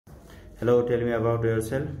Hello, tell me about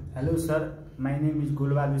yourself. Hello sir, my name is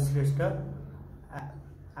Bahadur Shrestha.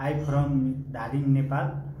 I from Dharing,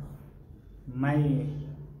 Nepal. My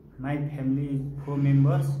family is 4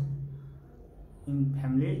 members. In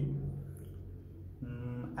family,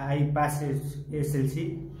 I passed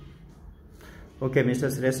SLC. Okay,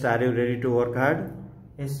 Mr. Shrestha, are you ready to work hard?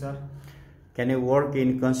 Yes sir. Can you work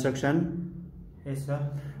in construction? Yes sir.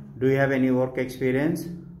 Do you have any work experience?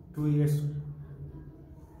 2 years.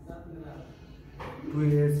 2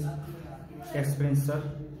 years experience sir.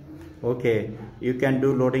 Okay, you can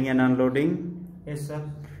do loading and unloading? Yes sir.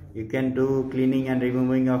 You can do cleaning and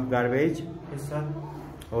removing of garbage? Yes sir.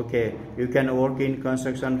 Okay, you can work in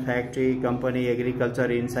construction, factory, company, agriculture,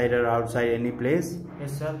 inside or outside any place?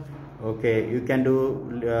 Yes sir. Okay, you can do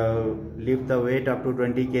lift the weight up to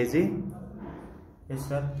 20 kg? Yes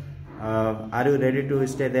sir. Are you ready to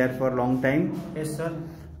stay there for long time? Yes sir.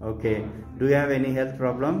 Okay, do you have any health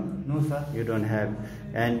problem? No sir. You don't have.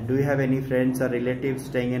 And do you have any friends or relatives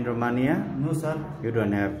staying in Romania? No sir. You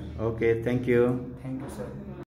don't have. Okay, thank you. Thank you sir.